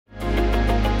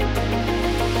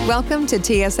Welcome to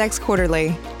TSX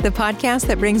Quarterly, the podcast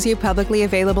that brings you publicly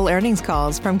available earnings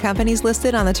calls from companies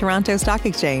listed on the Toronto Stock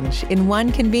Exchange in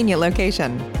one convenient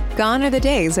location. Gone are the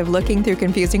days of looking through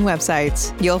confusing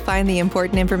websites. You'll find the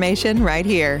important information right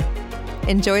here.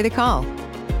 Enjoy the call.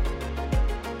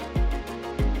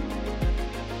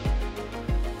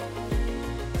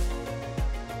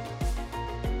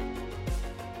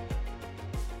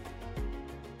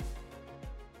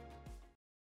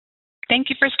 Thank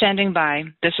you for standing by.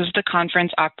 This is the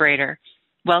conference operator.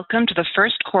 Welcome to the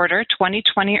first quarter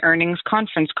 2020 earnings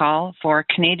conference call for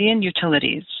Canadian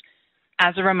Utilities.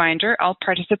 As a reminder, all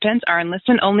participants are in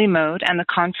listen-only mode and the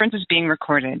conference is being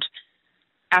recorded.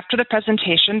 After the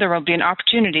presentation, there will be an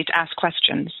opportunity to ask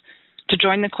questions. To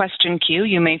join the question queue,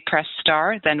 you may press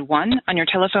star, then 1 on your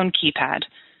telephone keypad.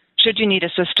 Should you need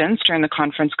assistance during the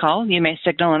conference call, you may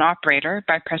signal an operator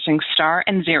by pressing star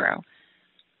and 0.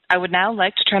 I would now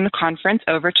like to turn the conference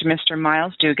over to Mr.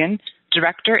 Myles Dougan,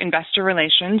 Director, Investor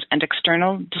Relations and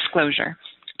External Disclosure.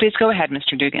 Please go ahead,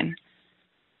 Mr. Dougan.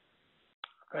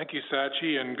 Thank you,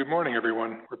 Sachi, and good morning,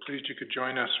 everyone. We're pleased you could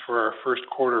join us for our first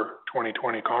quarter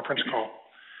 2020 conference call.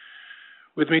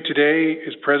 With me today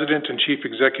is President and Chief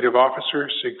Executive Officer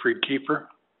Siegfried Kiefer,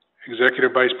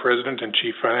 Executive Vice President and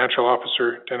Chief Financial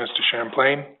Officer Dennis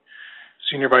DeChamplain,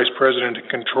 Senior Vice President and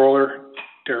Controller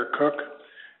Derek Cook,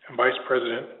 and Vice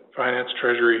President, Finance,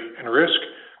 Treasury, and Risk,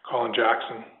 Colin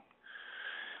Jackson.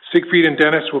 Siegfried and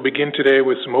Dennis will begin today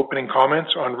with some opening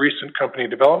comments on recent company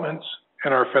developments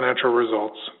and our financial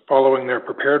results. Following their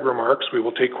prepared remarks, we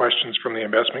will take questions from the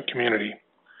investment community.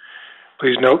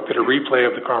 Please note that a replay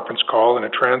of the conference call and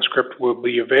a transcript will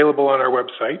be available on our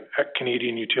website at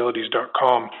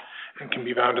canadianutilities.com and can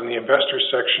be found in the Investors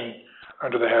section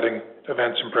under the heading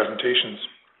Events and Presentations.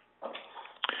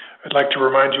 I'd like to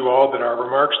remind you all that our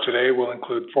remarks today will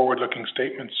include forward-looking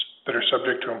statements that are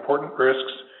subject to important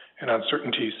risks and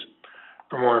uncertainties.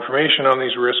 For more information on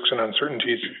these risks and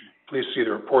uncertainties, please see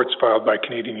the reports filed by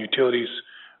Canadian Utilities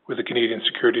with the Canadian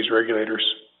Securities Regulators.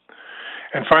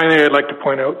 And finally, I'd like to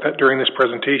point out that during this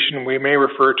presentation, we may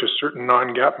refer to certain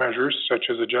non-GAAP measures such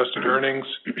as adjusted earnings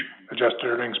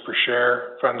per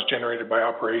share, funds generated by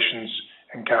operations,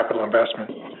 and capital investment.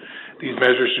 These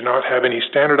measures do not have any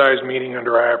standardized meaning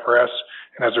under IFRS,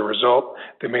 and as a result,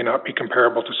 they may not be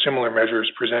comparable to similar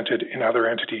measures presented in other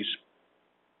entities.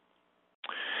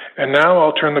 And now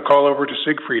I'll turn the call over to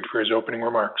Siegfried for his opening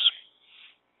remarks.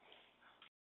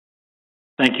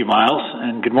 Thank you, Myles,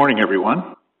 and good morning,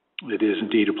 everyone. It is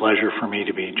indeed a pleasure for me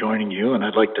to be joining you, and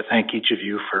I'd like to thank each of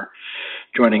you for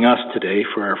joining us today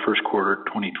for our first quarter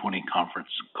 2020 conference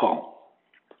call.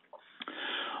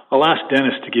 I'll ask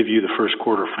Dennis to give you the first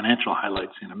quarter financial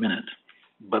highlights in a minute.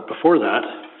 But before that,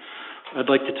 I'd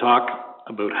like to talk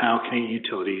about how Canadian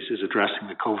Utilities is addressing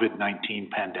the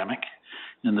COVID-19 pandemic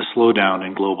and the slowdown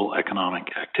in global economic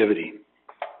activity.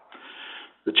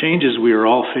 The changes we are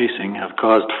all facing have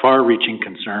caused far-reaching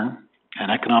concern and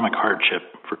economic hardship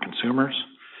for consumers,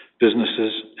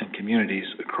 businesses, and communities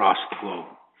across the globe,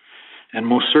 and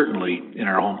most certainly in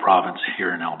our home province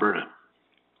here in Alberta.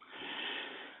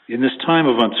 In this time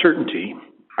of uncertainty,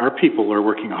 our people are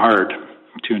working hard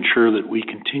to ensure that we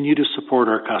continue to support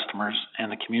our customers and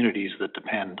the communities that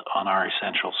depend on our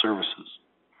essential services.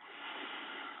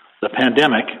 The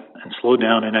pandemic and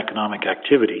slowdown in economic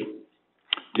activity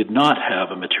did not have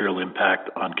a material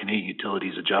impact on Canadian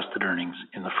Utilities' adjusted earnings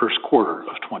in the first quarter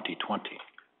of 2020.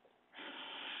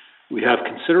 We have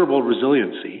considerable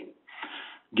resiliency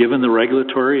given the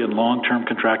regulatory and long-term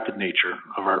contracted nature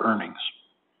of our earnings.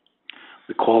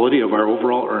 The quality of our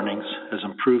overall earnings has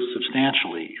improved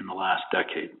substantially in the last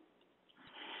decade.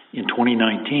 In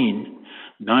 2019,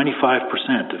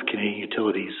 95% of Canadian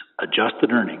Utilities'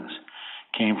 adjusted earnings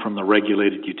came from the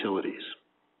regulated utilities.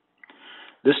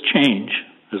 This change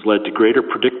has led to greater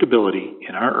predictability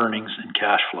in our earnings and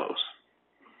cash flows.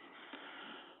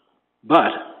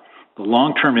 But the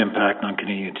long-term impact on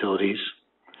Canadian Utilities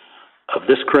of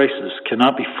this crisis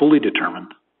cannot be fully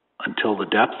determined until the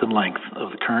depth and length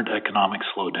of the current economic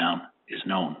slowdown is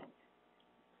known.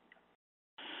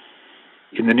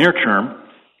 In the near term,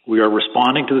 we are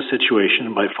responding to the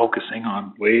situation by focusing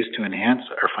on ways to enhance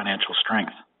our financial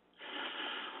strength.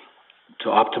 To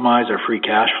optimize our free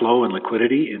cash flow and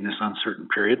liquidity in this uncertain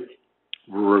period,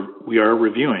 we are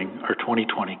reviewing our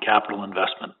 2020 capital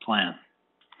investment plan.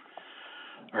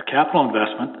 Our capital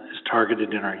investment is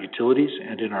targeted in our utilities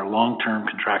and in our long-term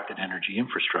contracted energy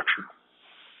infrastructure.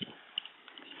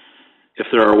 If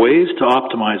there are ways to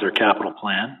optimize our capital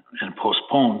plan and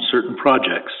postpone certain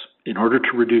projects in order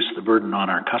to reduce the burden on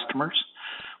our customers,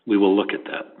 we will look at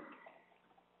that.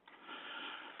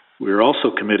 We are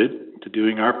also committed to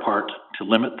doing our part to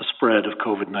limit the spread of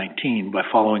COVID-19 by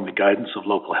following the guidance of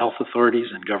local health authorities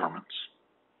and governments.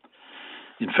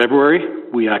 In February,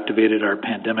 we activated our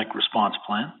pandemic response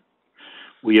plan.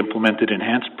 We implemented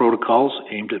enhanced protocols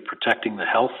aimed at protecting the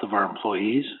health of our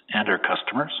employees and our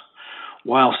customers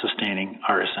while sustaining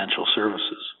our essential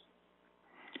services.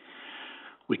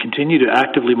 We continue to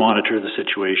actively monitor the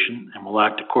situation and will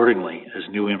act accordingly as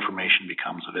new information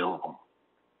becomes available.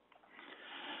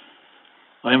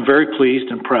 I am very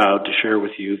pleased and proud to share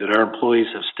with you that our employees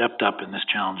have stepped up in this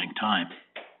challenging time.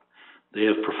 They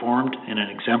have performed in an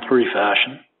exemplary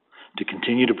fashion to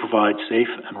continue to provide safe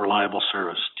and reliable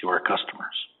service to our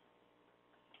customers.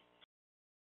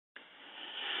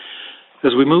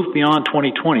 As we move beyond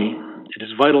 2020, it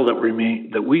is vital that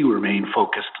we remain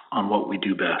focused on what we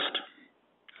do best: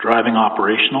 driving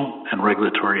operational and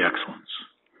regulatory excellence,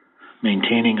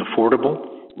 maintaining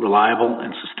affordable, reliable,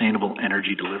 and sustainable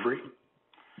energy delivery,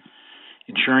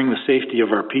 ensuring the safety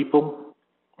of our people,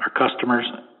 our customers,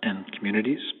 and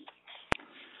communities,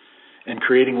 and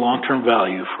creating long-term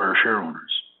value for our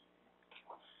shareowners.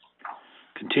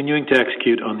 Continuing to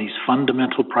execute on these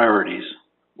fundamental priorities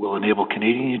will enable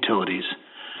Canadian Utilities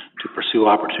to pursue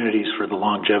opportunities for the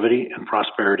longevity and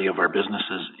prosperity of our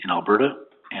businesses in Alberta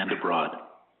and abroad.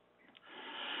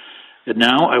 And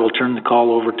now I will turn the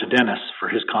call over to Dennis for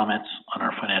his comments on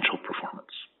our financial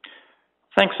performance.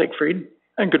 Thanks, Siegfried,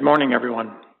 and good morning,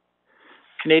 everyone.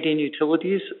 Canadian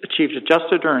Utilities achieved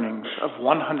adjusted earnings of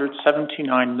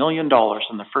 $179 million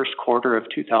in the first quarter of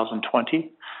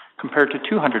 2020, compared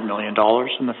to $200 million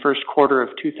in the first quarter of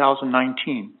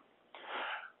 2019.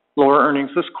 Lower earnings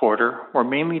this quarter were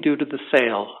mainly due to the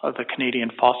sale of the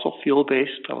Canadian fossil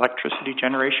fuel-based electricity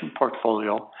generation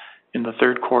portfolio in the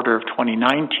third quarter of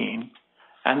 2019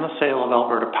 and the sale of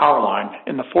Alberta Powerline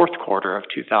in the fourth quarter of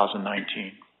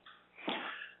 2019.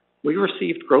 We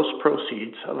received gross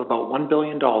proceeds of about $1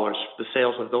 billion for the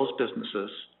sales of those businesses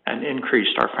and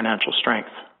increased our financial strength.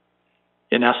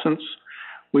 In essence,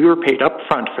 we were paid up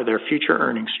front for their future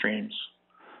earnings streams.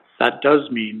 That does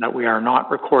mean that we are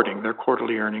not recording their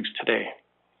quarterly earnings today.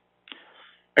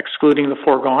 Excluding the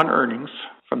foregone earnings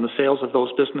from the sales of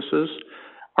those businesses,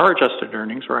 our adjusted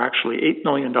earnings were actually $8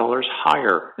 million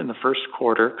higher in the first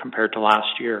quarter compared to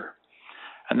last year.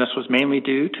 And this was mainly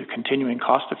due to continuing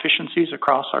cost efficiencies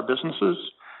across our businesses,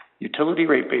 utility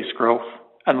rate-based growth,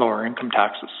 and lower income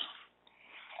taxes.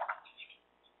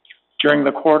 During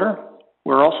the quarter,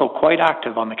 we were also quite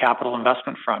active on the capital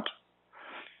investment front.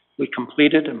 We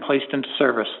completed and placed into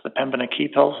service the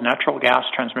Pembina-Keithhills natural gas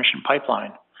transmission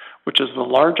pipeline, which is the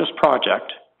largest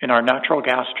project in our natural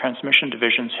gas transmission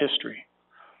division's history.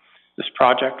 This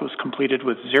project was completed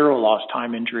with 0 lost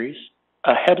time injuries,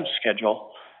 ahead of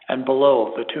schedule, and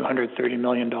below the $230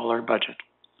 million budget.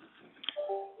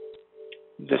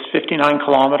 This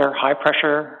 59-kilometer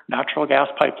high-pressure natural gas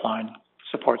pipeline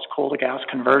supports coal-to-gas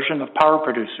conversion of power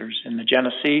producers in the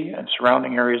Genesee and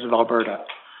surrounding areas of Alberta,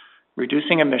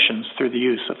 reducing emissions through the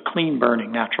use of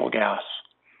clean-burning natural gas.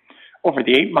 Over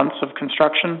the 8 months of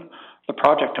construction, the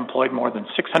project employed more than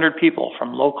 600 people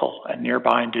from local and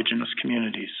nearby Indigenous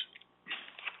communities.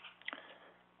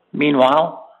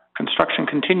 Meanwhile, construction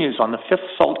continues on the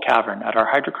 5th salt cavern at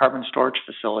our hydrocarbon storage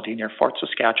facility near Fort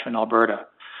Saskatchewan, Alberta,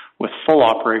 with full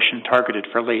operation targeted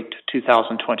for late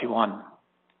 2021.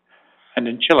 And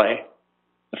in Chile,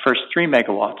 the first 3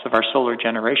 megawatts of our solar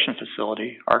generation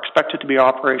facility are expected to be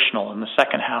operational in the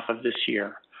second half of this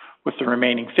year, with the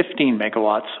remaining 15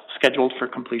 megawatts scheduled for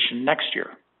completion next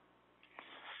year.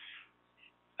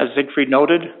 As Siegfried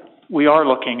noted, we are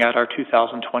looking at our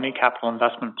 2020 capital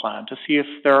investment plan to see if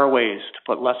there are ways to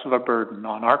put less of a burden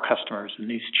on our customers in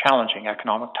these challenging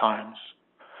economic times.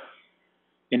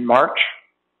 In March,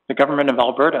 the Government of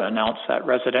Alberta announced that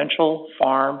residential,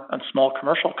 farm, and small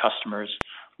commercial customers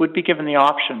would be given the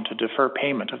option to defer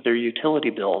payment of their utility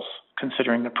bills,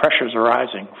 considering the pressures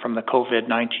arising from the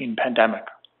COVID-19 pandemic.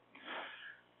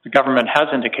 The government has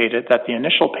indicated that the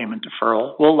initial payment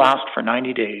deferral will last for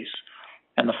 90 days,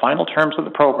 and the final terms of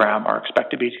the program are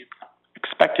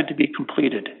expected to be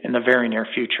completed in the very near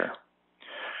future.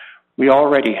 We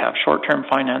already have short-term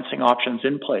financing options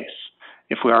in place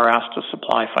if we are asked to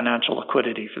supply financial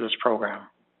liquidity for this program.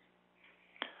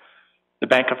 The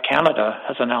Bank of Canada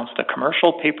has announced a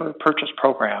Commercial Paper Purchase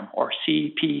Program, or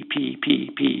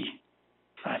CPPPP.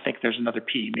 I think there's another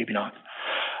P, maybe not,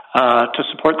 to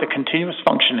support the continuous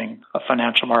functioning of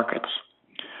financial markets.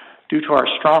 Due to our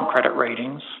strong credit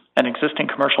ratings and existing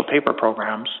commercial paper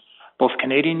programs, both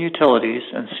Canadian Utilities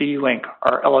and CU Inc.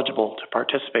 are eligible to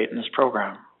participate in this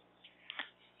program.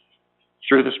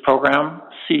 Through this program,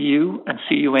 CU and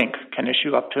CU Inc. can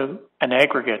issue up to an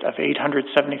aggregate of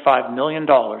 $875 million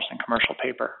in commercial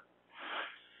paper.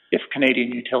 If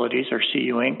Canadian Utilities or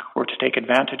CU Inc. were to take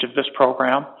advantage of this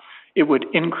program, it would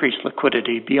increase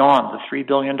liquidity beyond the $3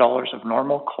 billion of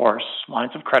normal course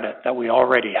lines of credit that we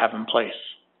already have in place.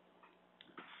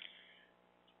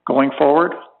 Going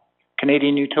forward,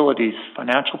 Canadian Utilities'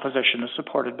 financial position is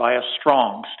supported by a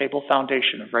strong, stable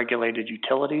foundation of regulated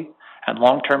utility and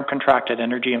long-term contracted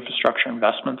energy infrastructure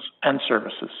investments and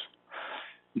services.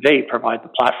 They provide the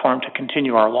platform to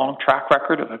continue our long track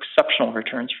record of exceptional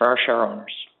returns for our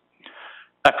shareowners.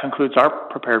 That concludes our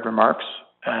prepared remarks,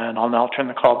 and I'll now turn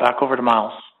the call back over to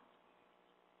Miles.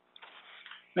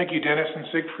 Thank you, Dennis and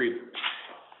Siegfried.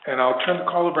 And I'll turn the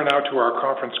call over now to our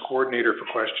conference coordinator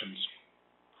for questions.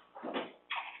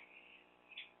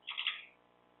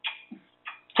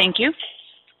 Thank you.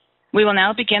 We will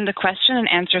now begin the question and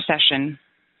answer session.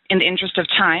 In the interest of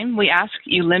time, we ask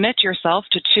you limit yourself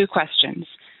to 2 questions.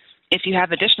 If you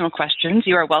have additional questions,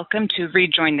 you are welcome to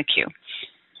rejoin the queue.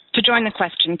 To join the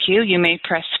question queue, you may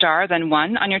press star then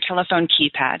 1 on your telephone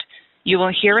keypad. You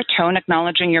will hear a tone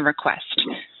acknowledging your request.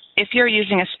 If you're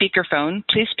using a speakerphone,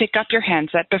 please pick up your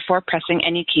handset before pressing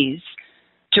any keys.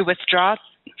 To withdraw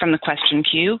from the question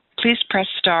queue, please press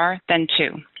star then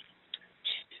 2.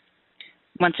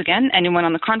 Once again, anyone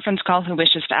on the conference call who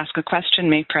wishes to ask a question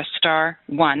may press star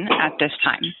 1 at this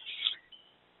time.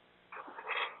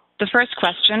 The first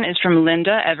question is from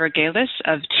Linda Evergalis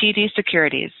of TD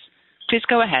Securities. Please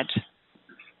go ahead.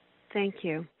 Thank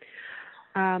you.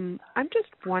 I'm just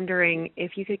wondering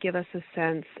if you could give us a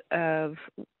sense of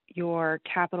your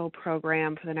capital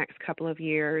program for the next couple of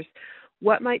years.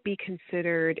 What might be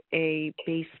considered a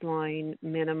baseline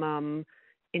minimum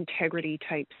integrity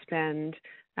type spend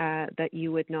that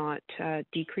you would not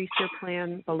decrease your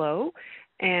plan below?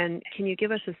 And can you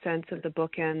give us a sense of the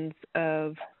bookends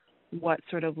of what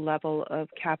sort of level of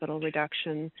capital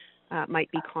reduction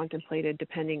might be contemplated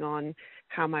depending on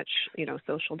how much,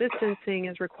 social distancing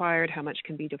is required, how much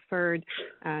can be deferred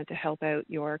to help out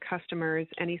your customers?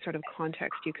 Any sort of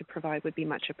context you could provide would be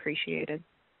much appreciated.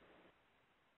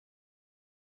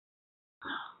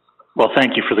 Well,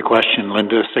 thank you for the question,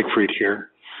 Linda. Siegfried here.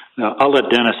 Now, I'll let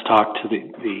Dennis talk to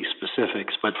the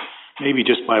specifics, but maybe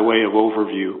just by way of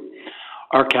overview,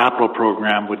 our capital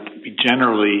program would be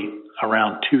generally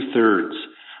around 2/3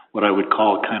 what I would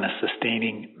call kind of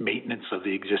sustaining maintenance of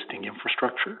the existing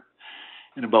infrastructure,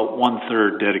 and about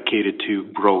 1/3 dedicated to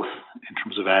growth in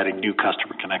terms of adding new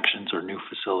customer connections or new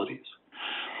facilities.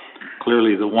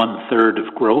 Clearly, the 1/3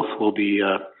 of growth will be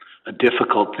a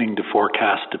difficult thing to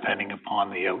forecast depending upon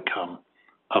the outcome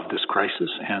of this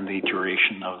crisis and the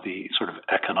duration of the sort of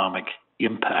economic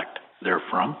impact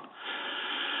therefrom.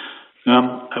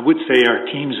 I would say our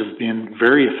teams have been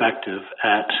very effective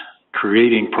at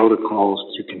creating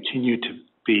protocols to continue to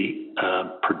be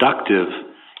productive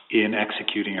in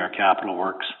executing our capital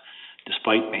works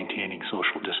despite maintaining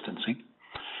social distancing.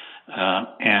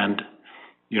 And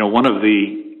one of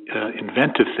the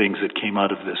inventive things that came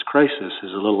out of this crisis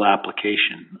is a little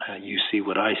application, You See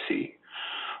What I See,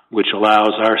 which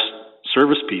allows our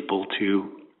service people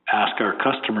to ask our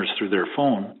customers through their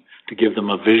phone to give them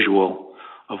a visual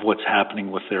of what's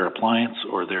happening with their appliance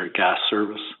or their gas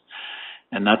service.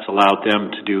 And that's allowed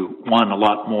them to do, 1, a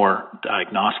lot more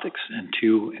diagnostics, and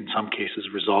 2, in some cases,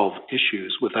 resolve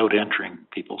issues without entering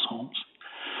people's homes.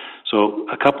 So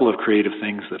a couple of creative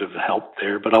things that have helped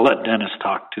there, but I'll let Dennis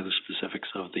talk to the specifics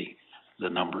of the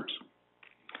numbers.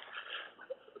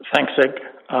 Thanks, Sig.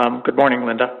 Good morning,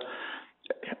 Linda.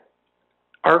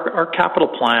 Our capital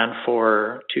plan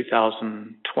for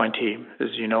 2020, as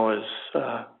you know, is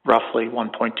roughly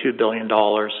 $1.2 billion.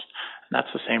 And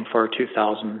that's the same for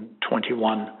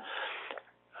 2021.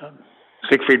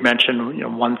 Siegfried mentioned,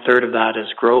 1/3 of that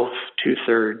is growth,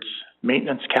 2/3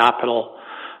 maintenance capital.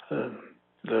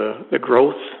 The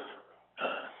growth,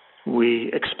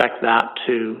 we expect that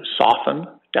to soften,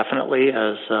 definitely,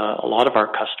 as a lot of our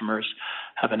customers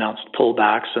have announced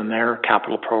pullbacks in their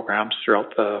capital programs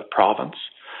throughout the province.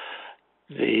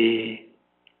 There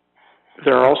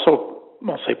are also,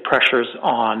 I'll say, pressures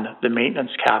on the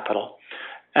maintenance capital.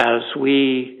 As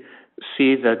we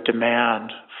see the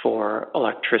demand for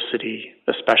electricity,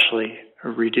 especially,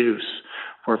 reduce,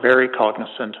 we're very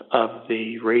cognizant of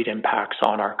the rate impacts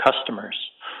on our customers.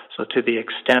 So to the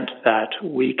extent that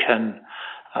we can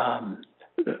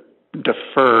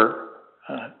defer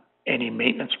any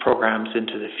maintenance programs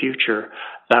into the future,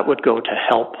 that would go to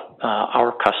help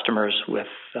our customers with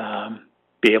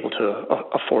be able to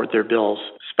afford their bills,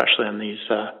 especially in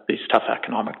these tough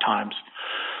economic times.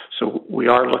 So we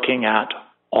are looking at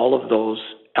all of those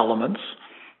elements.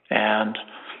 And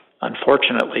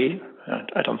unfortunately,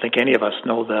 I don't think any of us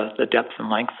know the depth and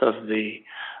length of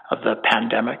the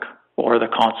pandemic or the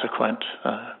consequent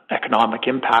economic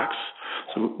impacts.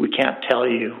 So we can't tell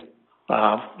you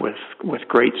with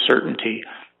great certainty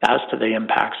as to the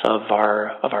impacts of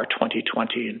our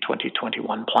 2020 and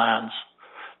 2021 plans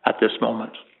at this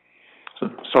moment. So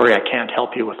sorry, I can't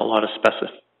help you with a lot of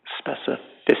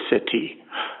specificity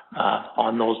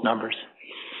on those numbers.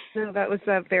 No, that was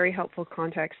a very helpful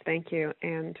context. Thank you.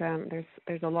 And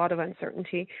there's a lot of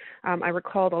uncertainty. I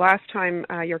recall the last time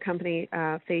your company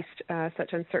faced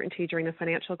such uncertainty during the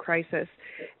financial crisis,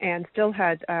 and still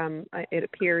had, it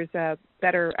appears,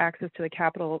 better access to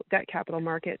the debt capital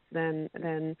markets than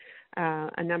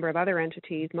a number of other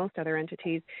entities, most other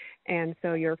entities. And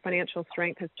so your financial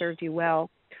strength has served you well.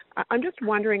 I'm just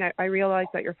wondering, I realize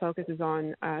that your focus is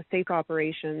on safe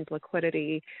operations,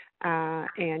 liquidity,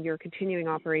 and your continuing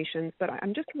operations, but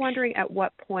I'm just wondering at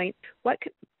what point, what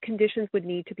conditions would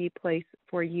need to be placed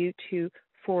for you to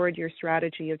forward your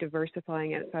strategy of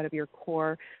diversifying outside of your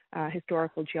core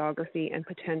historical geography and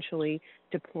potentially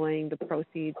deploying the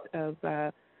proceeds of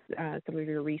some of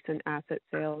your recent asset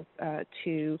sales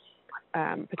to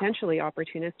potentially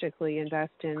opportunistically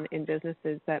invest in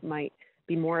businesses that might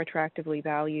be more attractively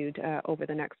valued over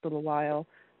the next little while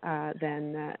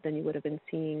than you would have been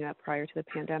seeing prior to the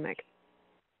pandemic?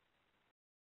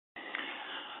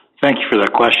 Thank you for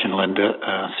that question, Linda.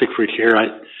 Siegfried here.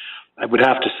 I would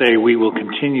have to say we will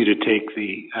continue to take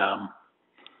the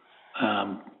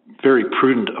very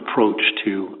prudent approach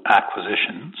to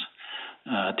acquisitions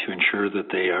to ensure that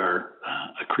they are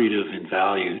accretive in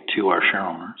value to our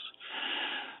shareowners.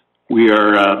 We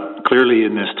are clearly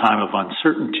in this time of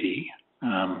uncertainty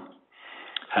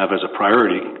have as a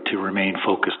priority to remain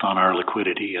focused on our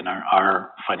liquidity and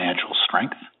our financial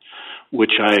strength,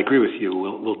 which I agree with you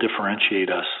will differentiate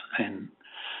us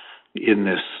in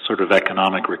this sort of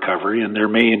economic recovery. And there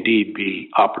may indeed be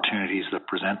opportunities that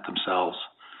present themselves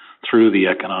through the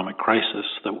economic crisis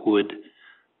that would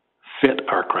fit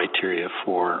our criteria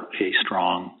for a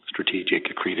strong strategic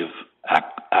accretive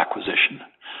acquisition.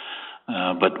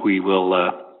 But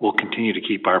we'll continue to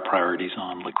keep our priorities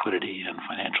on liquidity and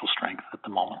financial strength at the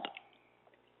moment.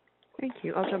 Thank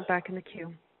you. I'll jump back in the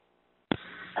queue.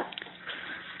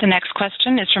 The next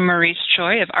question is from Maurice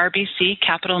Choi of RBC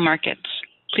Capital Markets.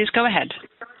 Please go ahead.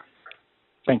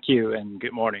 Thank you and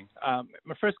good morning.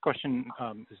 My first question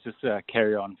is just a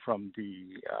carry on from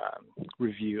the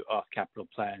review of capital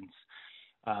plans.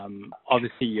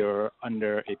 Obviously, you're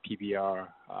under a PBR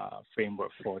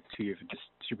framework for two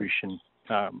distribution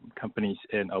companies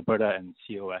in Alberta and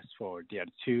COS for the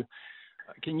other two.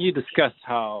 Can you discuss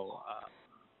how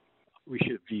we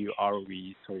should view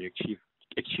ROEs or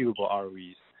achievable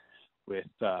ROEs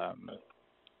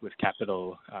with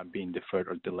capital being deferred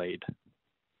or delayed?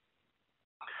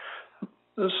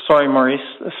 Sorry, Maurice.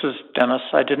 This is Dennis.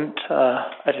 I didn't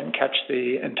catch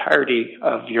the entirety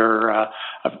of your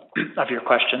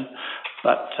question,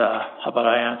 but how about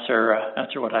I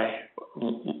answer what I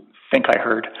think I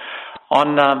heard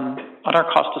on our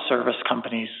cost of service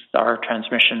companies, our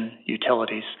transmission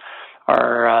utilities,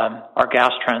 our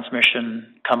gas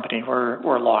transmission company.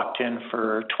 We're locked in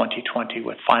for 2020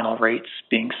 with final rates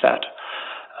being set.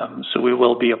 So we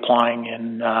will be applying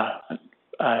in,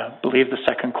 I believe, the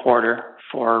second quarter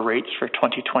for rates for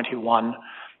 2021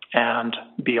 and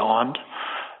beyond.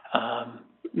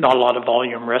 Not a lot of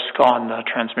volume risk on the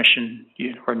transmission,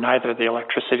 or neither the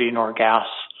electricity nor gas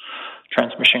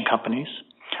transmission companies.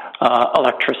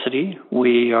 Electricity,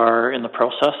 we are in the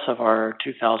process of our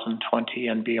 2020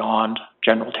 and beyond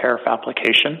general tariff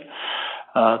application.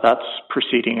 That's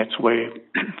proceeding its way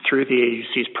through the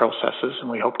AUC's processes, and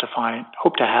we hope to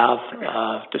have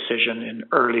a decision in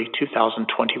early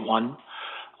 2021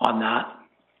 on that.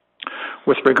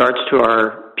 With regards to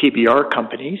our PBR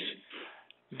companies,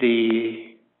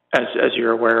 as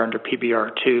you're aware, under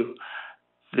PBR2,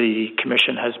 the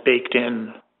Commission has baked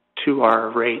in to our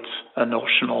rates a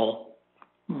notional,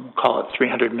 call it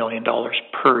 $300 million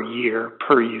per year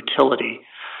per utility,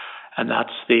 and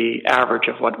that's the average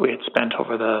of what we had spent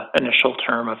over the initial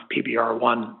term of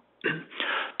PBR1.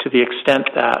 To the extent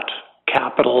that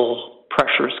capital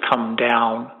pressures come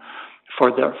down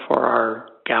for our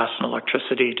gas and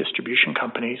electricity distribution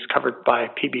companies covered by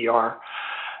PBR,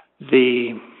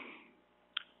 the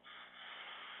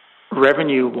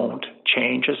revenue won't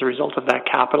change as a result of that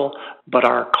capital, but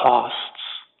our costs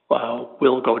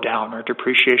will go down. Our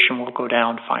depreciation will go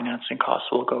down, financing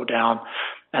costs will go down,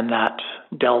 and that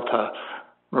delta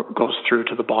goes through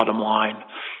to the bottom line.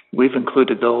 We've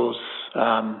included those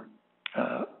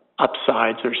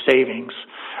upsides or savings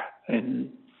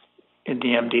in in the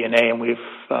MD&A, and we've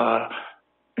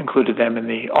included them in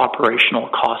the operational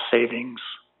cost savings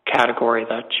category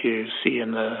that you see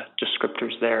in the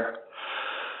descriptors there.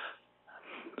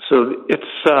 So it's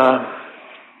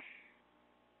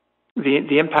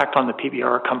the impact on the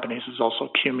PBR companies is also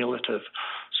cumulative.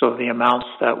 So the amounts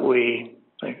that we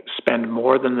spend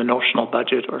more than the notional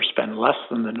budget or spend less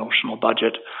than the notional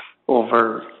budget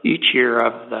over each year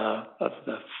of the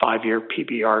 5-year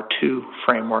PBR2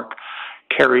 framework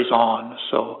carries on.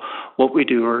 So what we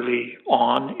do early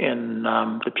on in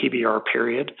the PBR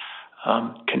period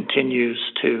continues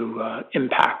to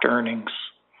impact earnings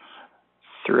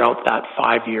throughout that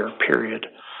 5-year period.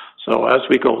 So as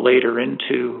we go later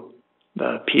into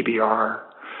the PBR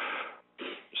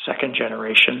second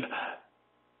generation,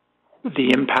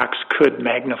 the impacts could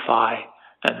magnify,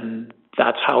 and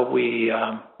that's how we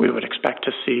would expect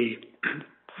to see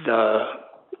the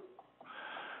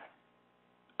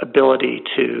ability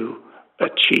to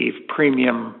achieve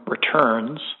premium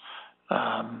returns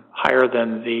higher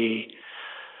than the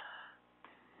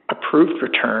approved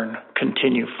return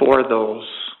continue for those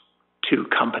two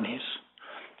companies,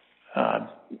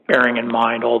 bearing in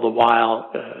mind all the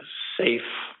while safe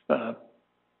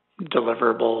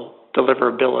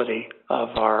deliverability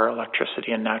of our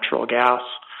electricity and natural gas,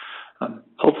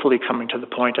 hopefully coming to the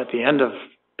point at the end of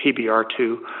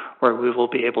PBR2 where we will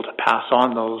be able to pass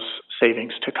on those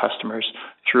savings to customers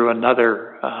through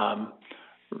another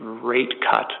rate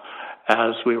cut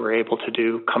as we were able to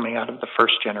do coming out of the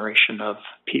first generation of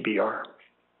PBR.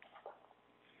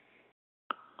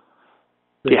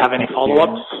 Do you have any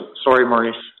follow-ups? Sorry,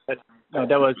 Maurice. No,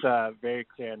 that was very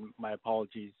clear, and my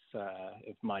apologies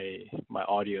if my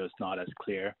audio is not as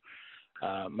clear.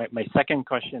 My second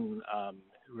question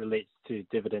relates to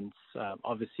dividends.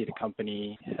 Obviously, the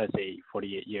company has a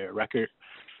 48-year record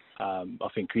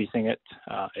of increasing it.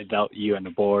 I doubt you and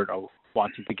the board are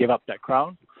wanting to give up that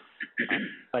crown.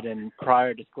 But in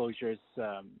prior disclosures,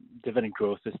 dividend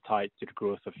growth is tied to the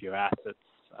growth of your assets.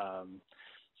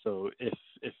 So if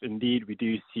indeed we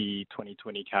do see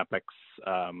 2020 capex,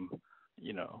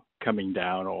 coming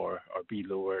down or be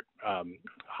lowered,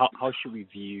 how should we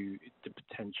view the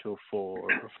potential for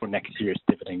next year's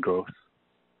dividend growth?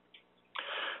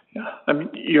 Yeah, I mean,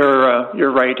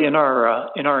 you're right. In our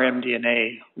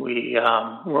MD&A,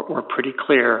 we're pretty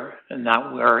clear in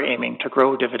that we are aiming to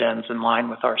grow dividends in line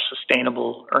with our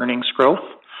sustainable earnings growth.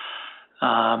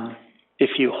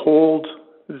 If you hold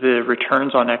the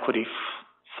returns on equity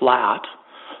flat,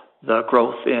 the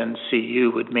growth in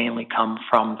CU would mainly come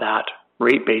from that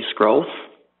rate-based growth,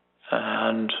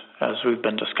 and as we've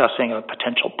been discussing, a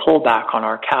potential pullback on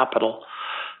our capital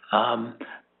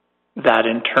that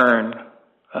in turn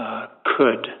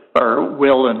could or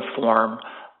will inform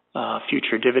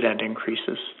future dividend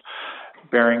increases.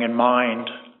 Bearing in mind,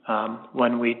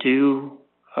 when we do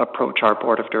approach our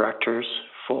board of directors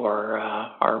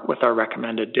with our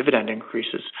recommended dividend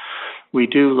increases, we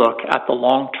do look at the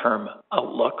long-term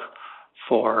outlook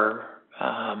for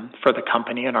the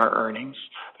company and our earnings,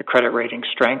 the credit rating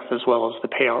strength, as well as the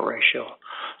payout ratio.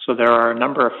 So there are a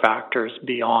number of factors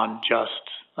beyond just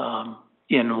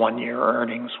in 1 year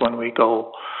earnings when we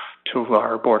go to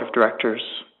our board of directors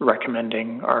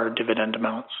recommending our dividend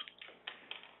amounts.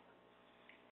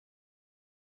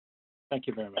 Thank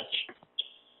you very much.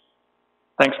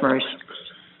 Thanks, Maurice.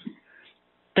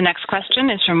 The next question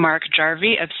is from Mark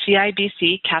Jarvi of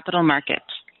CIBC Capital Markets.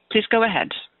 Please go ahead.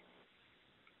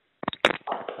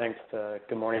 Thanks.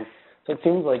 Good morning. So it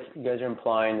seems like you guys are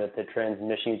implying that the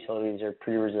transmission utilities are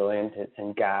pretty resilient, and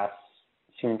the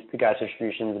gas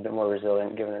distribution is a bit more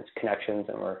resilient given its connections,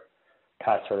 and we're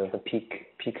past sort of the peak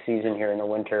season here in the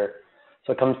winter.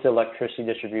 So it comes to electricity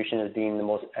distribution as being the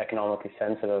most economically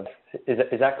sensitive.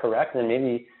 Is that correct? And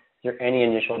maybe is there any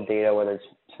initial data, whether it's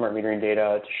smart metering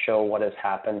data, to show what has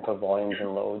happened to volumes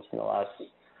and loads in the last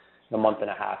month and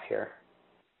a half here?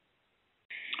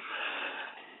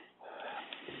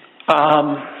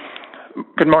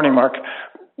 Good morning, Mark.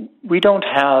 We don't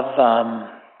have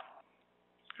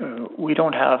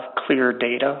clear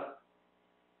data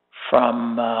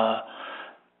from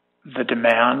the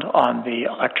demand on the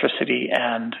electricity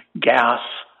and gas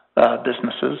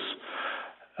businesses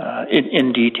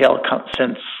in detail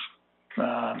since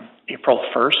April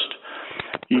 1st.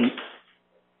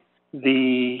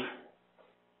 The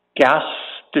gas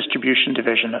distribution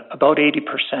division, about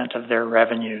 80% of their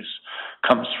revenues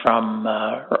comes from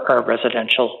our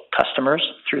residential customers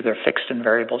through their fixed and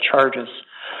variable charges.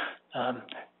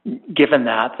 Given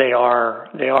that they are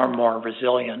more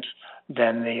resilient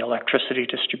than the electricity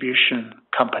distribution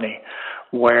company,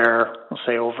 where we'll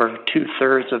say over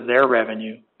 2/3 of their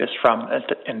revenue is from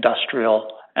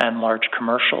industrial and large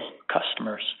commercial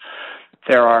customers.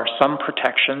 There are some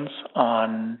protections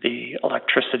on the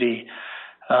electricity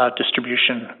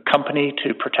distribution company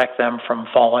to protect them from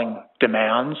falling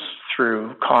demands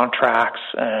through contracts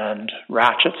and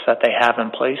ratchets that they have in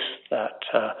place that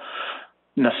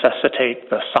necessitate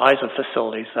the size of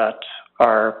facilities that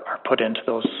are put into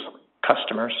those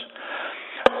customers.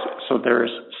 So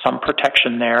there's some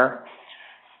protection there.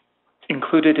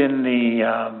 Included in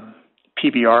the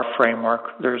PBR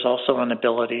framework, there's also an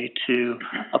ability to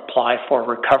apply for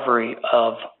recovery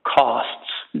of costs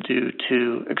due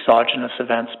to exogenous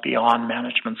events beyond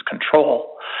management's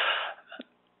control.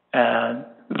 And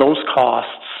those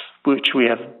costs, which we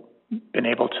have been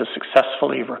able to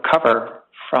successfully recover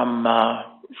from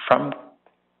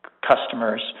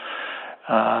customers,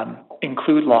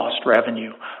 include lost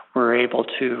revenue. We're able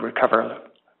to recover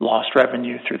lost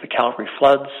revenue through the Calgary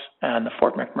floods and the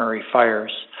Fort McMurray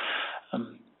fires.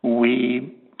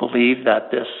 We believe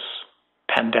that this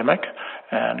pandemic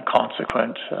and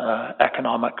consequent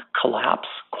economic collapse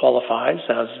qualifies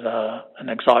as an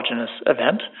exogenous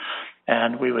event,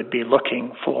 and we would be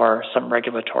looking for some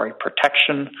regulatory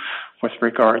protection with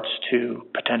regards to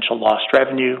potential lost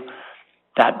revenue.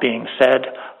 That being said,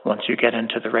 once you get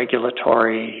into the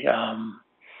regulatory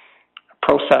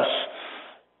process,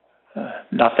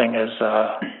 nothing is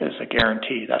a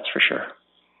guarantee, that's for sure.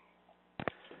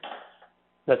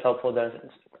 That's helpful,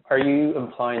 Dennis. Are you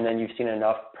implying then you've seen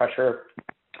enough pressure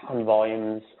on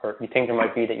volumes, or you think it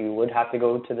might be that you would have to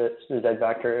go to the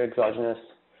Z-factor exogenous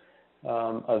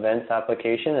events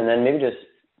application? And then maybe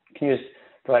can you just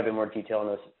provide a bit more detail on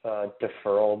this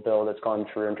deferral bill that's gone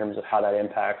through in terms of how that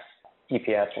impacts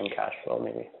EPS and cash flow,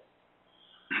 maybe?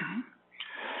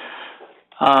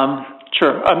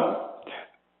 Sure.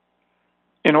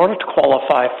 In order to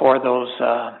qualify for those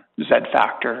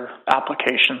Z-factor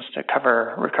applications to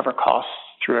recover costs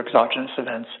through exogenous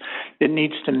events, it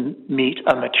needs to meet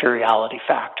a materiality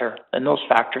factor, and those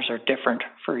factors are different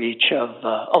for each of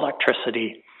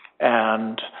electricity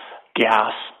and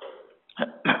gas.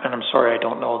 And I'm sorry, I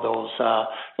don't know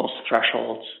those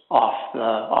thresholds off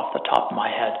the top of my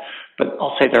head, but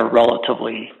I'll say they're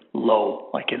relatively low,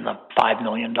 like in the $5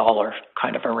 million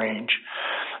kind of a range.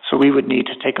 So we would need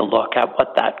to take a look at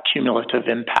what that cumulative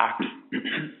impact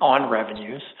on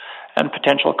revenues and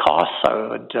potential costs,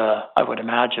 I would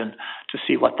imagine, to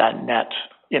see what that net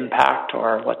impact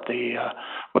or what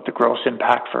the gross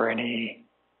impact for any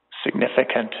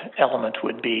significant element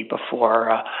would be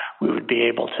before we would be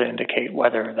able to indicate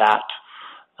whether that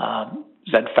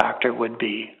Z-factor would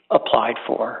be applied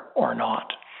for or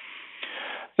not.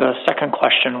 The second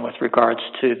question with regards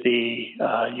to the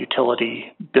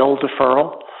utility bill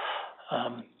deferral,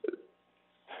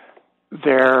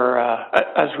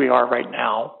 as we are right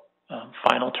now,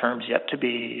 final terms yet to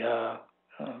be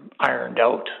ironed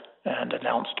out and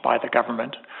announced by the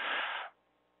government.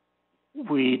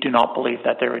 We do not believe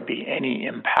that there would be any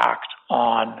impact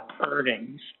on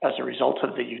earnings as a result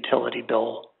of the utility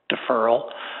bill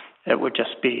deferral. It would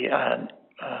just be a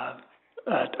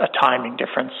timing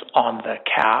difference on the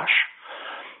cash.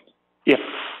 If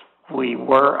we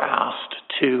were asked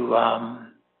to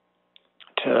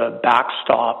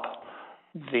backstop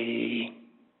the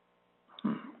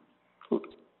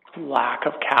lack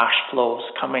of cash flows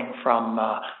coming from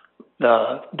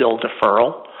the bill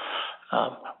deferral,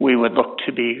 we would look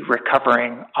to be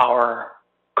recovering our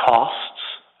costs,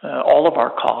 all of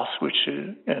our costs, which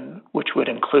would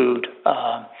include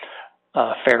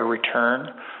a fair return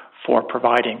for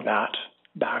providing that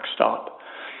backstop.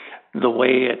 The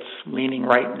way it's leaning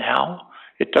right now,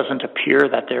 it doesn't appear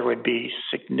that there would be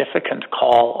significant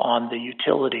call on the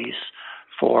utilities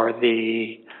for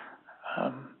the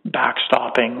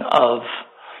backstopping of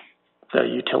the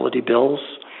utility bills.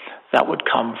 That would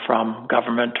come from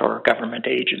government or government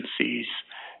agencies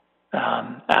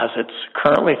as it's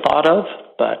currently thought of,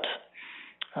 but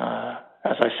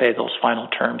as I say, those final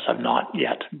terms have not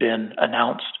yet been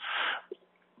announced.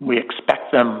 We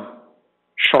expect them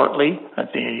shortly.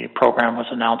 The program was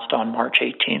announced on March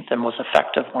 18th and was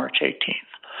effective March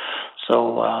 18th.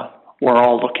 So we're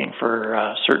all looking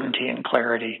for certainty and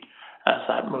clarity as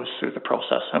that moves through the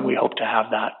process, and we hope to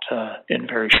have that in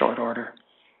very short order.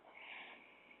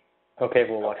 Okay,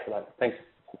 we'll watch for that. Thanks.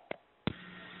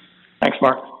 Thanks,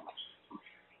 Mark.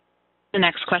 The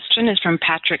next question is from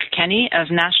Patrick Kenny of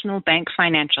National Bank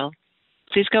Financial.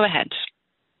 Please go ahead.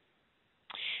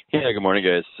 Yeah, good morning,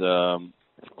 guys.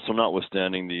 So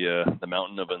notwithstanding the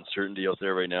mountain of uncertainty out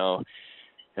there right now,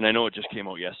 and I know it just came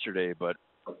out yesterday, but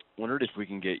wondered if we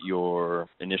can get your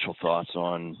initial thoughts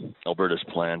on Alberta's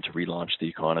plan to relaunch the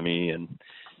economy and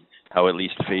how at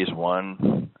least phase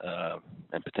one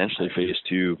and potentially phase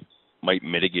two might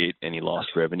mitigate any lost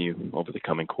revenue over the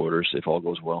coming quarters if all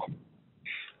goes well?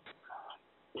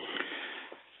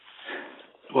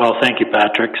 Well, thank you,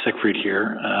 Patrick. Siegfried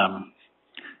here.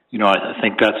 I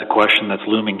think that's a question that's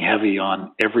looming heavy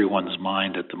on everyone's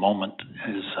mind at the moment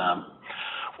is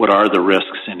what are the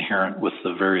risks inherent with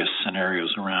the various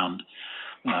scenarios around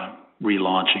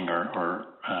relaunching or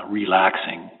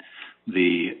relaxing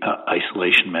the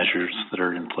isolation measures that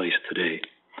are in place today.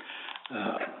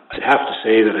 I'd have to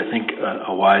say that I think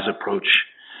a wise approach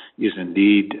is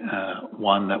indeed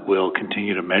one that will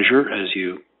continue to measure as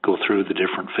you go through the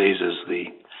different phases, the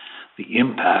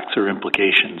impacts or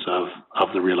implications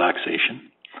of the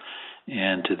relaxation.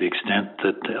 And to the extent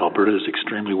that Alberta is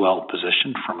extremely well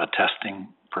positioned from a testing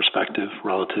perspective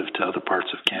relative to other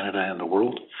parts of Canada and the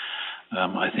world,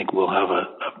 I think we'll have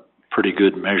a pretty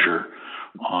good measure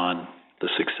on the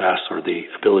success or the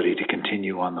ability to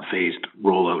continue on the phased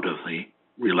rollout of the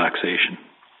relaxation.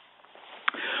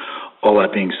 All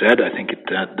that being said, I think it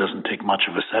doesn't take much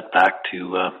of a setback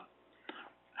to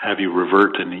have you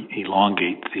revert and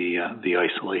elongate the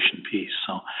isolation piece.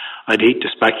 So I'd hate to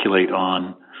speculate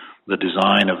on the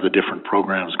design of the different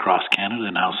programs across Canada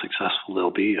and how successful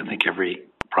they'll be. I think every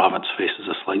province faces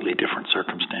a slightly different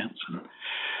circumstance,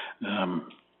 and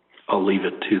I'll leave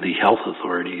it to the health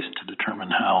authorities to determine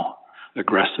how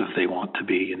aggressive they want to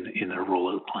be in their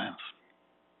rollout plans.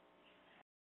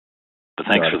 But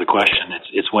thanks for the question.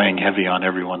 It's weighing heavy on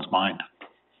everyone's mind.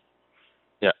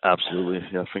 Yeah, absolutely.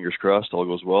 Yeah, fingers crossed, all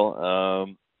goes well.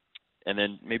 And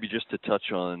then maybe just to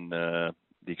touch on the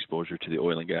exposure to the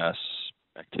oil and gas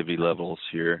activity levels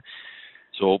here.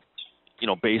 So,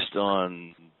 based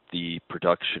on the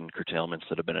production curtailments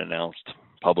that have been announced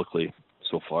publicly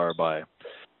so far by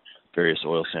various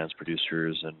oil sands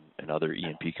producers and other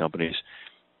E&P companies,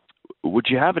 would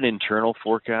you have an internal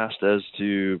forecast as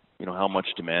to, how much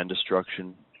demand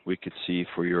destruction we could see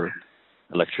for your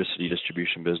electricity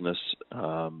distribution business,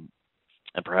 and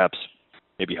perhaps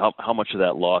maybe how much of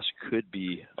that loss could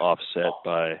be offset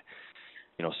by,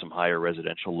 some higher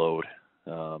residential load,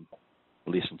 at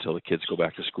least until the kids go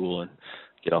back to school and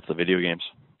get off the video games?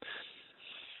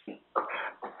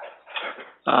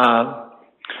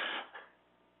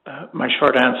 My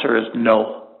short answer is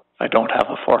no. I don't have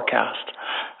a forecast.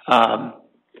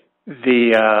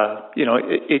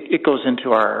 It goes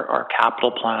into our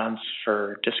capital plans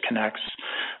for disconnects.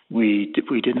 We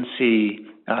didn't see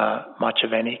much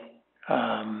of any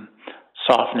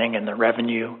softening in the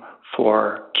revenue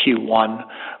for Q1.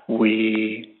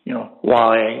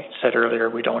 While I said earlier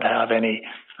we don't have any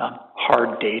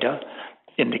hard data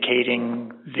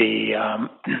indicating the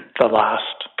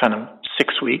last kind of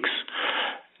 6 weeks,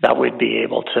 that we'd be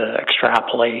able to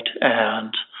extrapolate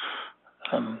and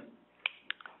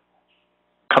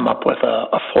come up with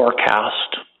a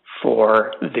forecast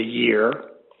for the year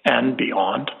and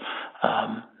beyond.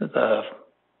 The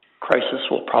crisis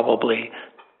will probably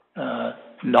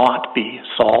not be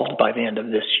solved by the end of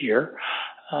this year.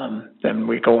 Then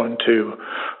we go into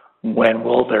when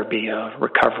will there be a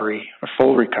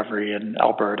full recovery in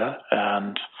Alberta,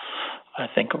 and I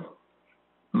think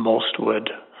most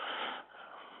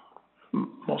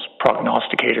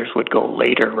prognosticators would go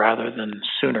later rather than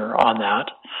sooner on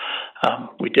that.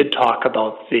 We did talk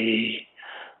about the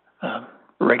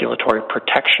regulatory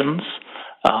protections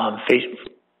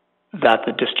that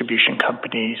the distribution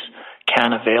companies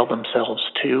can avail themselves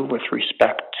to with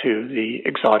respect to the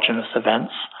exogenous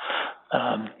events.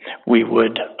 We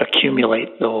would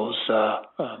accumulate those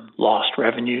lost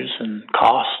revenues and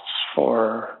costs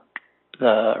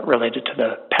related to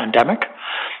the pandemic,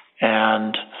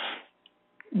 and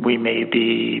we may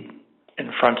be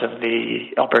in front of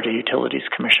the Alberta Utilities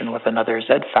Commission with another Z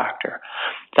factor.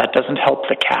 That doesn't help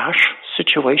the cash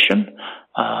situation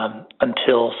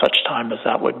until such time as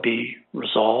that would be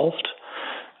resolved.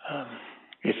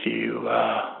 If you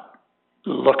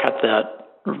look at that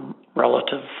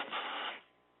relative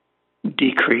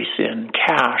decrease in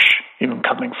cash, even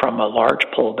coming from a large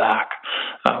pullback,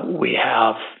 we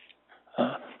have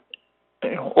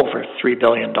over $3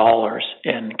 billion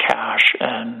in cash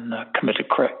and committed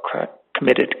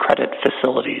credit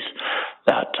facilities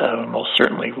that most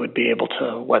certainly would be able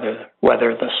to weather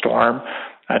the storm.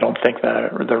 I don't think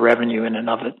that the revenue in and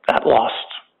of it, that lost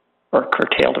or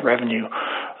curtailed revenue,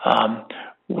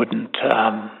 wouldn't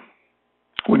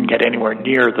get anywhere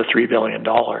near the $3 billion,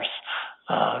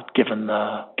 given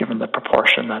the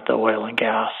proportion that the oil and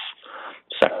gas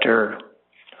sector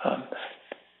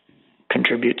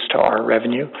contributes to our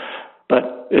revenue.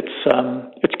 But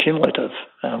it's cumulative.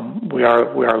 We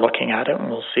are looking at it, and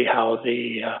we'll see how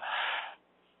the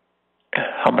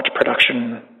how much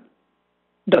production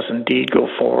does indeed go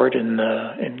forward in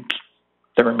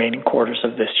the remaining quarters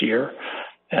of this year,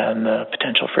 and the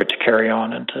potential for it to carry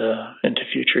on into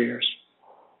future years.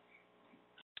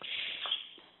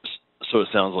 So it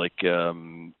sounds like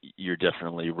you're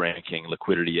definitely ranking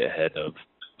liquidity ahead of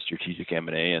strategic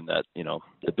M&A, and that the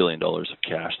 $1 billion of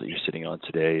cash that you're sitting on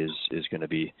today is going to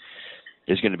be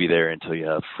there until you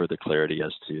have further clarity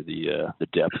as to the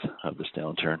depth of this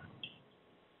downturn.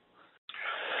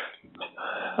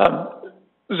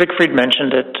 Siegfried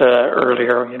mentioned it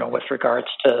earlier, with regards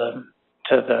to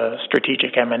the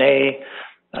strategic M&A.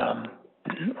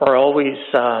 We're always,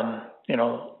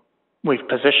 we've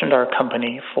positioned our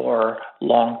company for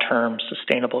long-term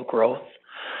sustainable growth.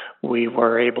 We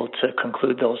were able to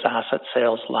conclude those asset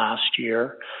sales last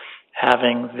year.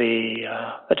 Having the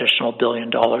additional $1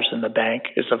 billion in the bank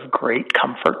is of great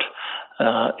comfort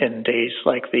in days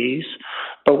like these,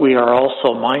 but we are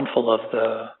also mindful of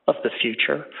the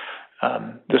future.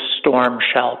 The storm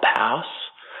shall pass.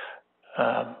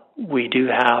 We do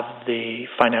have the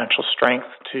financial strength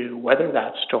to weather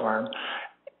that storm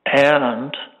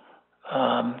and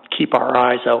keep our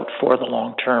eyes out for the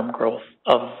long-term growth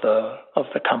of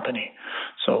the company.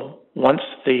 So once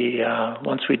we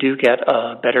do get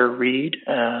a better read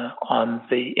on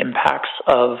the impacts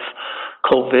of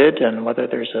COVID and whether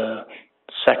there's a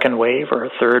second wave or a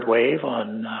third wave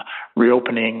on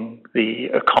reopening the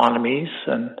economies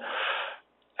and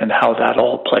how that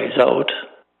all plays out,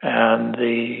 and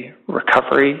the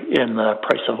recovery in the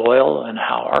price of oil and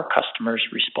how our customers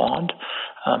respond,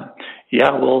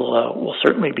 we'll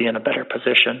certainly be in a better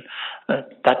position.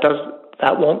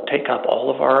 That won't take up all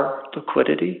of our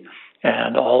liquidity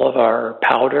and all of our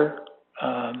powder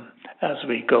as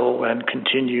we go and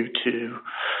continue to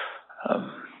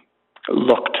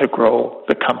look to grow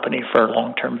the company for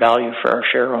long-term value for our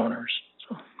share owners.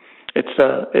 So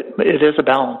it is a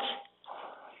balance.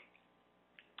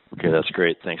 Okay, that's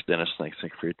great. Thanks, Dennis. Thanks,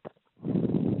 Siegfried.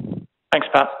 Thanks,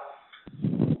 Pat.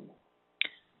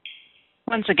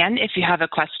 Once again, if you have a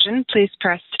question, please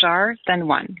press star, then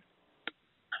 1.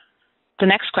 The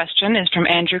next question is from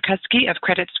Andrew Kuske of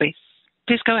Credit Suisse.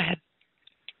 Please go ahead.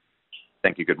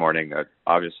 Thank you. Good morning.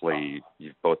 Obviously,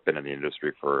 you've both been in the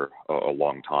industry for a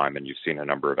long time, and you've seen a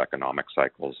number of economic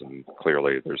cycles, and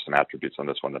clearly there's some attributes on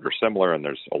this one that are similar, and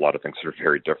there's a lot of things that are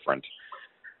very different.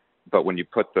 But when you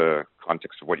put the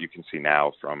context of what you can see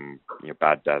now from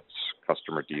bad debts,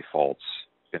 customer defaults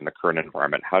in the current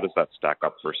environment, how does that stack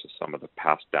up versus some of the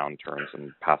past downturns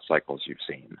and past cycles you've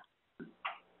seen?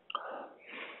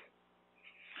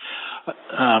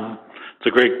 It's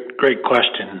a great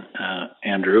question,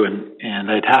 Andrew,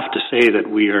 and I'd have to say that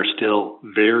we are still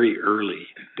very early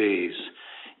days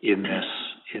in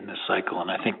this cycle, and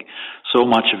I think so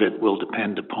much of it will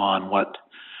depend upon what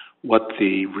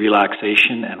the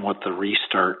relaxation and what the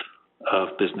restart of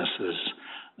businesses,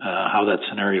 how that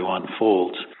scenario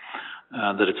unfolds,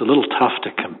 that it's a little tough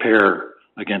to compare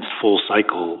against full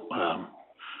cycle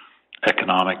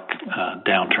economic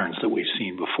downturns that we've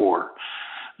seen before.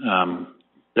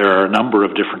 There are a number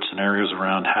of different scenarios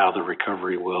around how the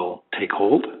recovery will take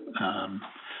hold.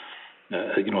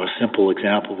 A simple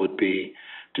example would be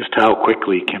just how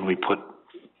quickly can we put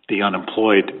the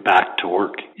unemployed back to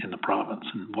work in the province,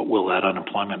 and what will that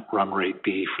unemployment run rate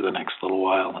be for the next little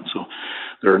while? And so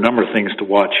there are a number of things to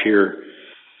watch here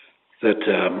that,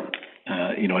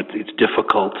 it's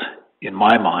difficult in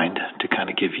my mind to kind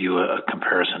of give you a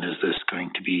comparison. Is this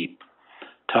going to be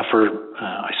tougher?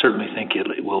 I certainly think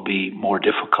it will be more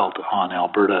difficult on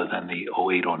Alberta than the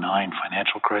 2008-09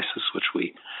 financial crisis, which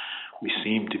we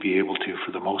seem to be able to,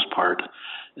 for the most part,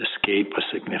 escape a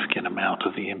significant amount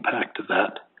of the impact of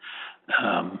that.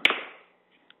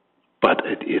 But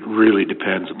it really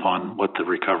depends upon what the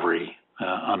recovery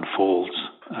unfolds,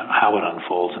 how it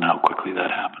unfolds, and how quickly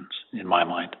that happens, in my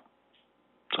mind.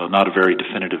 So not a very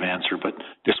definitive answer, but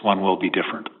this one will be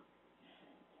different.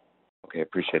 Okay,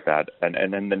 appreciate that.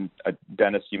 And then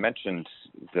Dennis, you mentioned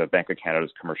the Bank of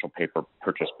Canada's commercial paper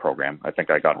purchase program. I think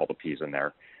I got all the P's in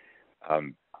there.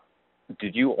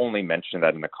 Did you only mention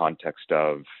that in the context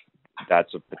of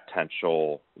that's a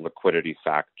potential liquidity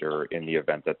factor in the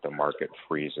event that the market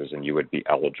freezes and you would be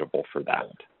eligible for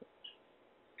that?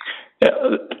 Yeah,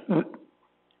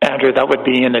 Andrew, that would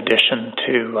be in addition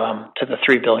to the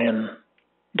 $3 billion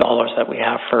that we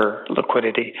have for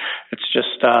liquidity. It's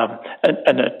just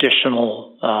an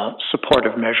additional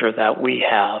supportive measure that we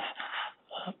have,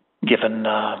 given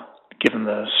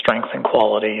the strength and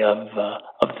quality of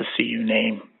the CU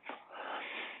name.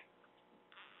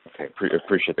 Okay,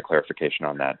 appreciate the clarification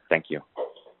on that. Thank you.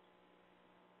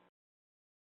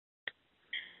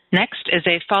 Next is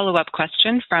a follow-up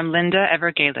question from Linda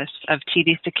Evergalis of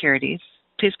TD Securities.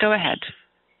 Please go ahead.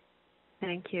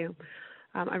 Thank you.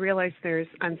 I realize there's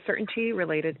uncertainty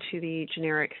related to the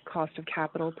generic cost of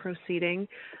capital proceeding,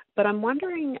 but I'm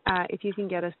wondering if you can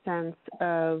get a sense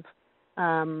of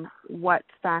what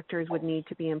factors would need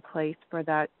to be in place for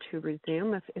that to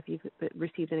resume, if you've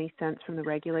received any sense from the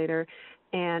regulator,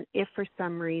 and if for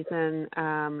some reason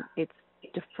it's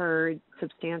deferred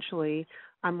substantially,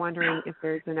 I'm wondering if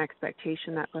there's an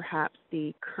expectation that perhaps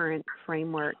the current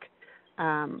framework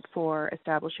for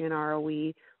establishing an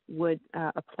ROE would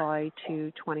apply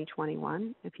to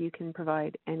 2021. If you can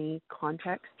provide any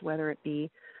context, whether it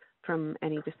be from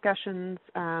any discussions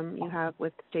you have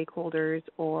with stakeholders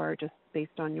or just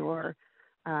based on your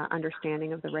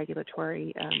understanding of the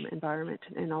regulatory environment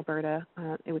in Alberta,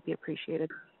 it would be appreciated.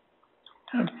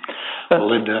 Well,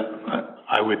 Linda,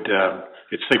 I would,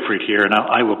 it's Siegfried here, and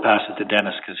I will pass it to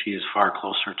Dennis because he is far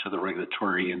closer to the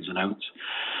regulatory ins and outs.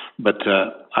 But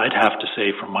I'd have to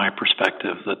say from my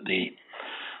perspective that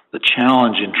the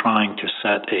challenge in trying to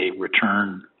set a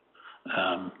return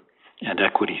and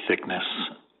equity thickness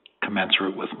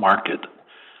commensurate with market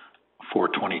for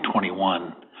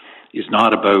 2021 is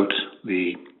not about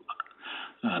the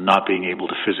not being able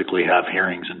to physically have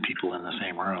hearings and people in the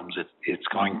same rooms. It's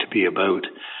going to be about,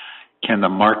 can the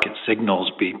market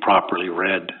signals be properly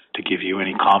read to give you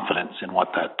any confidence in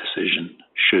what that decision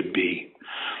should be?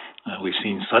 We've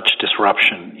seen such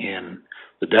disruption in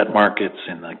the debt markets,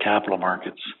 in the capital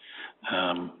markets.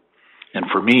 And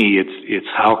for me, it's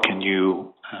how can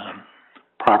you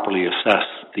properly assess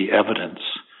the evidence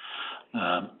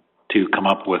to come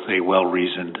up with a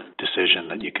well-reasoned decision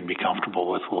that you can be comfortable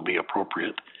with will be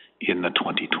appropriate in the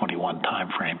 2021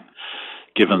 timeframe,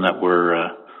 given that we're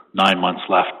 9 months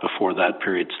left before that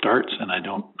period starts, and I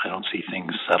don't see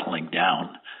things settling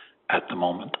down at the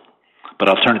moment. But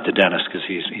I'll turn it to Dennis because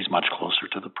he's much closer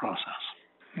to the process.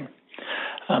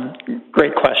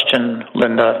 Great question,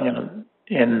 Linda.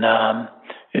 In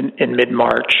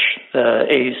mid-March, the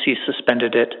AUC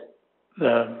suspended it.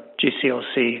 The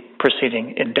GCOC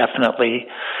proceeding indefinitely,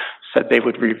 said they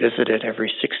would revisit it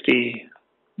every 60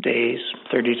 days,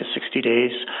 30 to 60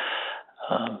 days.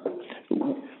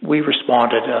 We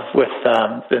responded with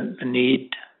the need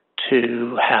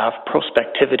to have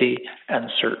prospectivity and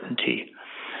certainty.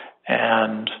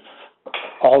 And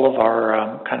all of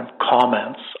our kind of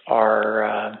comments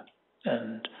are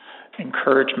and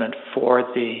encouragement for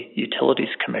the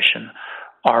Utilities Commission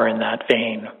are in that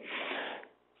vein.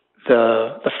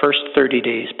 The first 30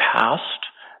 days passed,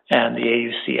 and the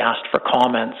AUC asked for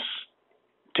comments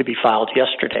to be filed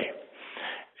yesterday.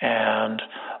 And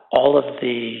all of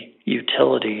the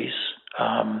utilities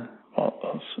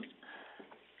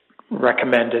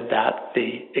recommended that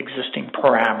the existing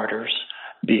parameters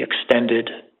be extended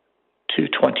to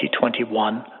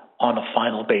 2021 on a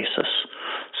final basis.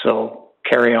 So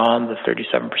carry on the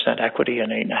 37% equity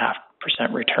and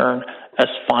 8.5% return as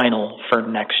final for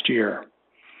next year.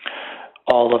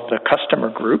 All of the customer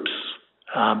groups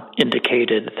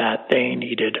indicated that they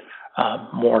needed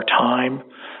more time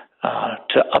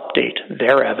to update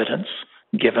their evidence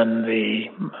given the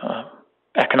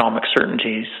economic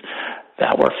certainties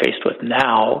that we're faced with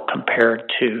now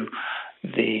compared to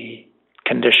the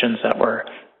conditions that were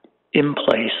in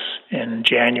place in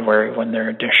January when their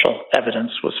initial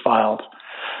evidence was filed.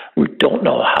 We don't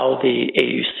know how the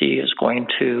AUC is going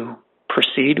to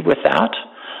proceed with that,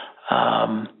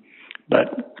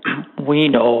 but we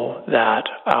know that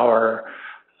our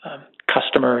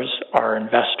customers, our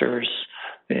investors,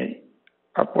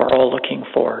 we're all looking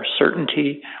for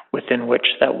certainty within which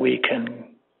that we can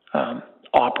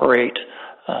operate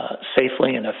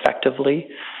safely and effectively.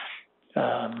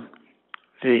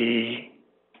 The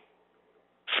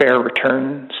fair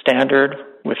return standard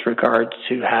with regards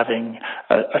to having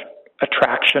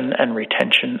attraction and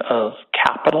retention of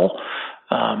capital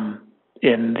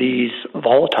in these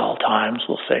volatile times,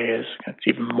 we'll say, is it's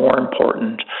even more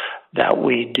important that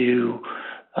we do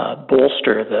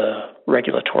bolster the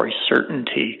regulatory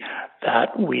certainty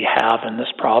that we have in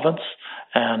this province,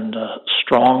 and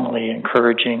strongly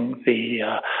encouraging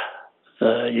the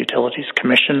Utilities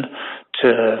Commission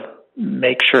to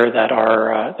make sure that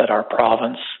our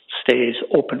province stays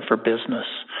open for business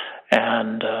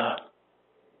and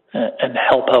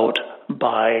help out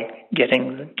by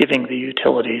giving the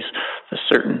utilities the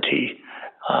certainty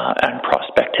and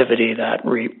prospectivity that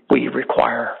we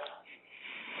require.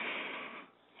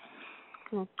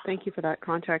 Well, thank you for that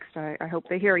context. I hope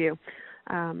they hear you.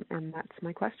 And that's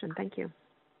my question. Thank you.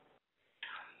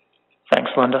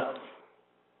 Thanks, Linda.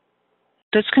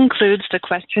 This concludes the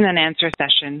question and answer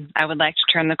session. I would like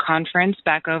to turn the conference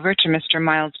back over to Mr.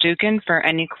 Miles Dugan for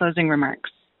any closing remarks.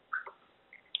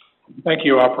 Thank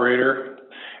you, operator.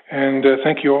 And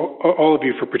thank you all of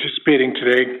you for participating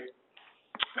today.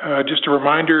 Just a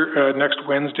reminder, next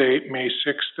Wednesday, May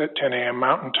 6th at 10 a.m.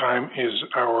 Mountain Time is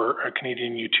our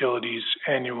Canadian Utilities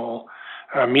annual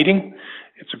meeting.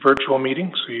 It's a virtual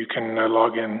meeting, so you can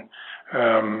log in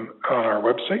on our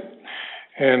website.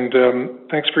 And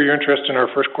thanks for your interest in our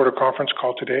first quarter conference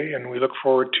call today, and we look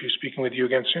forward to speaking with you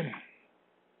again soon.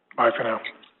 Bye for now.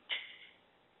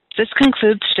 This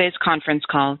concludes today's conference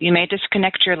call. You may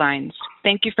disconnect your lines.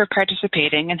 Thank you for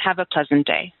participating and have a pleasant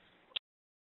day.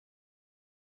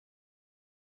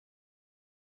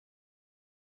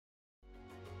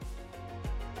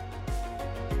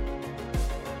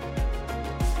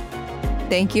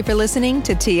 Thank you for listening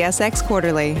to TSX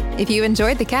Quarterly. If you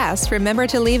enjoyed the cast, remember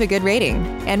to leave a good rating.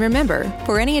 And remember,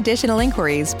 for any additional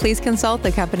inquiries, please consult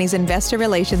the company's investor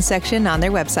relations section on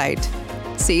their website.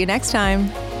 See you next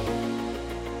time.